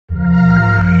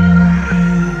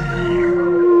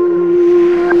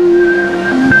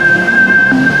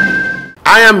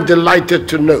I am delighted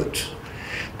to note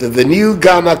that the new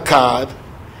Ghana card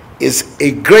is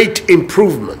a great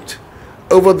improvement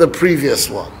over the previous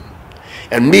one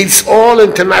and meets all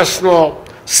international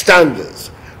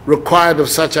standards required of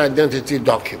such identity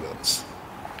documents.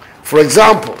 For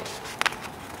example,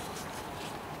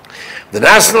 the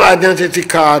National Identity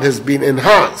Card has been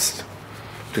enhanced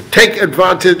to take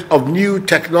advantage of new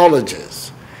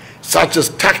technologies such as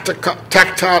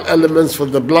tactile elements for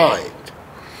the blind,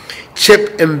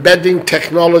 chip embedding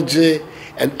technology,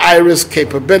 and iris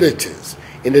capabilities,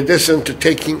 in addition to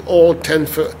taking all 10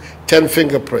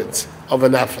 fingerprints of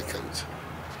an applicant.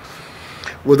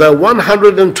 With a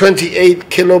 128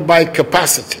 kilobyte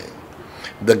capacity,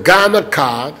 the Ghana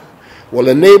card will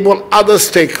enable other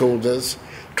stakeholders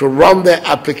to run their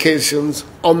applications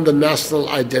on the National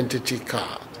Identity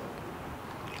Card.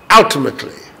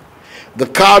 Ultimately, the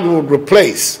card will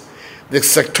replace the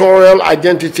sectorial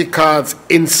identity cards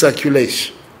in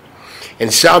circulation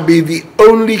and shall be the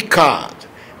only card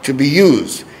to be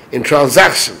used in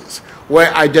transactions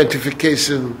where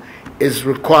identification is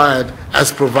required as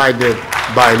provided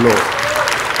by law.